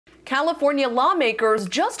California lawmakers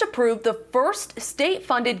just approved the first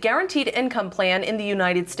state-funded guaranteed income plan in the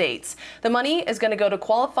United States. The money is going to go to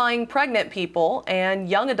qualifying pregnant people and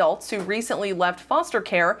young adults who recently left foster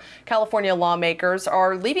care. California lawmakers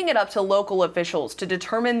are leaving it up to local officials to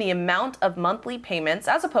determine the amount of monthly payments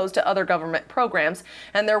as opposed to other government programs,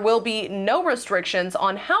 and there will be no restrictions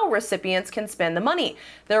on how recipients can spend the money.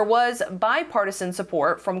 There was bipartisan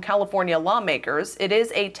support from California lawmakers. It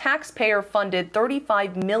is a taxpayer-funded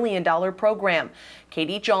 $35 million program.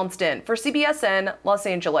 Katie Johnston for CBSN Los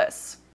Angeles.